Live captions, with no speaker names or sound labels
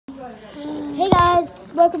Hey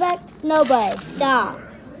guys, welcome back. No, but stop.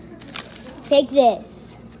 Take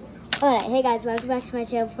this. Alright, hey guys, welcome back to my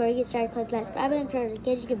channel. Before we get started, click that subscribe button, turn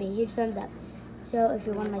notifications, give me a huge thumbs up. So, if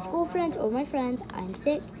you're one of my school friends or my friends, I'm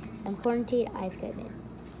sick, I'm quarantined, I have COVID.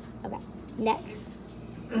 Okay, next.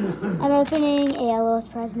 I'm opening a LOL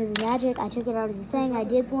Surprise Movie Magic. I took it out of the thing, I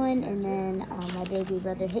did one, and then my baby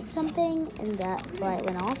brother hit something, and that's why it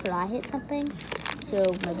went off, or I hit something.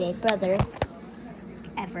 So, my baby brother,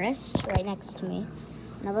 Everest, right next to me,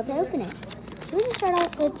 and I'm about to open it. So we're going to start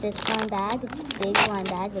off with this blind bag. It's a big blind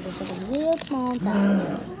bag, but there's something real small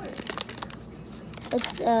inside.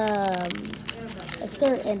 It's a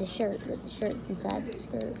skirt and a shirt with the shirt inside the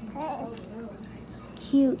skirt. It's a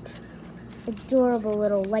cute, adorable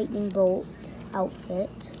little lightning bolt outfit.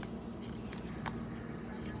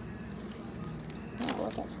 I'll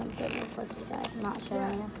look at something real quick, you guys. I'm not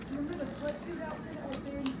showing you. Remember the sweatsuit outfit I was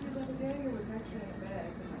sharing with you the other day? It was actually in a bag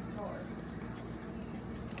in my car.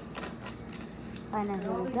 I know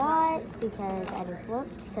who we got because I just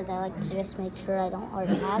looked, because I like to just make sure I don't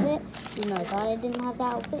already have it. Even though I thought I didn't have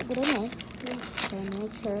that outfit, but I may. So I'm gonna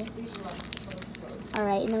make sure.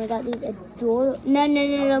 Alright, and then we got these adorable... No,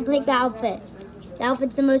 don't take the outfit. The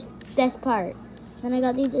outfit's the best part. Then I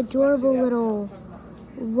got these adorable little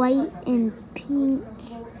white and pink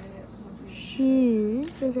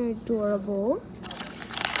shoes. Those are adorable.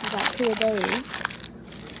 I got 2 of those.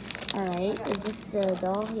 Alright, is this the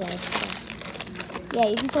doll? Yeah, it's the doll. Yeah,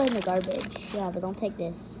 you can throw it in the garbage. Yeah, but don't take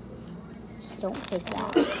this. Just don't take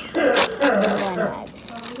that. Blind bag.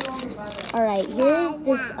 Alright, here's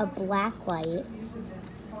this a black light.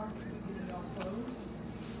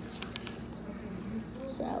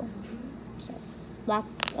 So black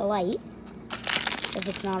a light. If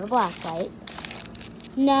it's not a black light.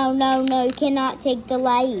 No, you cannot take the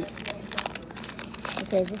light.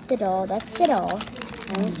 Okay, is this the doll? That's the doll.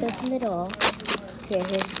 I'm gonna show from the doll. Here's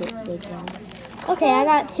the big one. Okay, I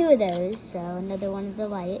got 2 of those, so another one of the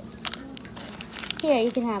lights. Here,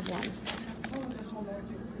 you can have one.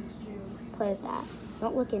 Play with that.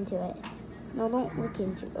 Don't look into it. No, don't look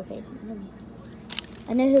into it. Okay.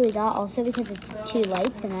 I know who we got also because it's 2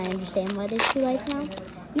 lights, and I understand why there's 2 lights now.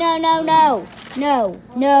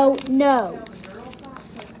 No.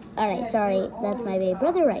 Alright, sorry. That's my baby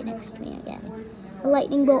brother right next to me again. A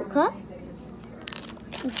lightning bolt cup.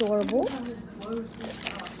 Adorable.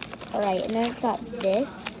 Alright, and then it's got this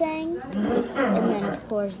thing, and then of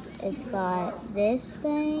course it's got this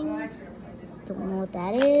thing, don't know what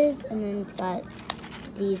that is, and then it's got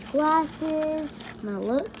these glasses. I'm gonna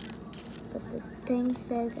look, but the thing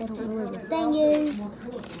says, I don't know where the thing is.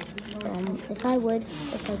 If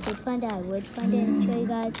I could find it, I would find it and show you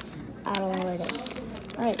guys. I don't know where it is.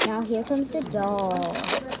 Alright, now here comes the doll.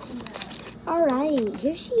 Alright,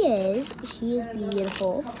 here she is. She is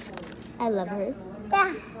beautiful. I love her.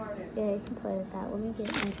 Yeah, you can play with that. Let me get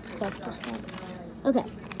my collector's guide. Okay,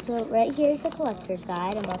 so right here is the collector's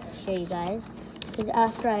guide. I'm about to show you guys. Because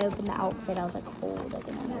after I opened the outfit, I was like, oh, they're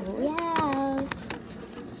going to know what we have.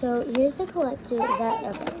 So here's the collector's guide.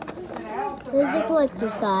 Okay. Here's the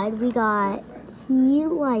collector's guide. We got Key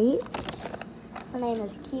Lights. Her name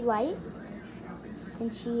is Key Lights.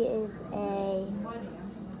 And she is a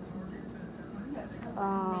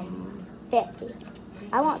fancy.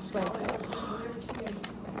 I want Slither.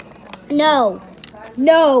 No.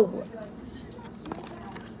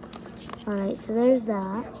 Alright, so there's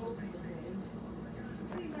that.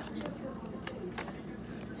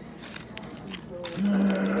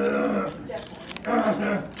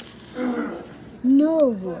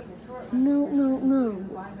 No.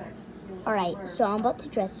 Alright, so I'm about to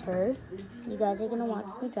dress her. You guys are going to watch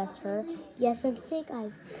me dress her. Yes, I'm sick. I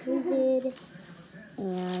have COVID.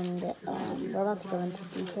 And we're about to go into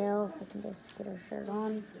detail. If I can just get her shirt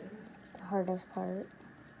on. The hardest part.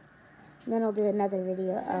 And then I'll do another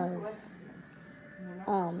video of,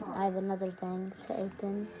 I have another thing to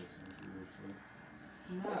open.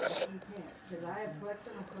 Because I have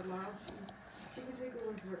collection, I put mine. She can take the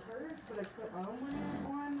ones that are hers, but I put my own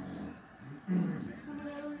one on. Some of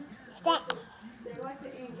those, they're like the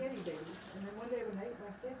Aunt Getty babies. And then one day when my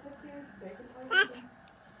kids have kids, they can play with them.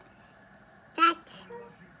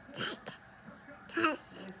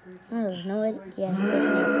 I don't know it. Yeah, he's looking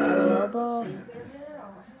at the LOL ball.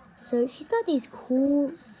 So she's got these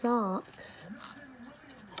cool socks.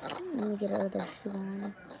 Let me get her other shoe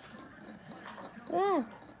on. Wow.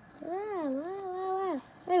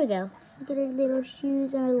 There we go. Look at her little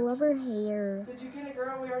shoes, and I love her hair. Did you get a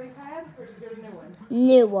girl we already had, or did you get a new one?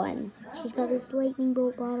 New one. She's got this lightning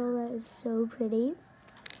bolt bottle that is so pretty.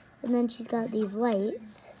 And then she's got these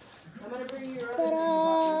lights. I'm going to bring you your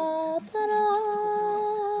Ta-da! Ta-da!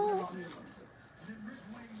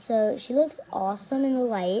 So she looks awesome in the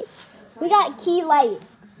light. We got key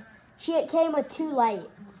lights. It came with 2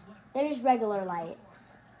 lights. They're just regular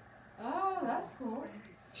lights. Oh, that's cool.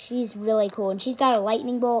 She's really cool. And she's got a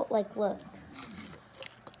lightning bolt. Like, look.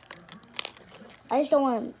 I just don't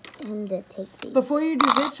want him to take these. Before you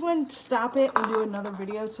do this one, stop it and do another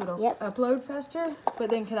video so it'll Yep. upload faster. But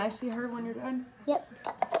then can I see her when you're done? Yep.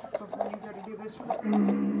 Before you go to do this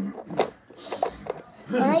one?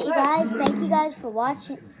 Alright, you guys. Thank you guys for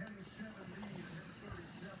watching.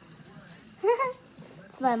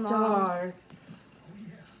 It's my mom. Star.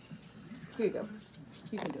 Here you go.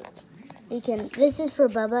 You can do it. This is for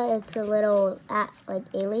Bubba. It's a little like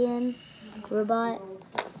alien robot.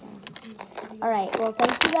 All right. Well,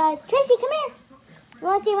 thank you guys. Tracy, come here. You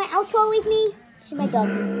want to say my outro with me? She's my dog,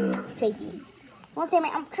 Tracy. You want to say my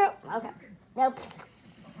outro? Okay. Nope.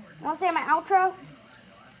 You want to say my outro?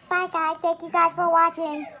 Bye, guys. Thank you guys for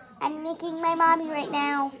watching. I'm nicking my mommy right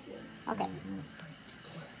now. Okay.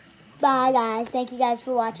 Bye, guys. Thank you guys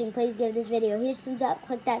for watching. Please give this video a huge thumbs up.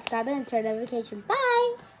 Click that subscribe button and turn notifications.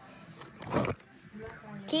 Bye.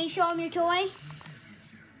 Can you show them your toy?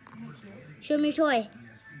 Show them your toy.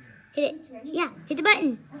 Hit it. Yeah, hit the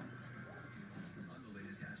button.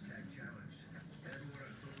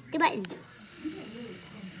 The button.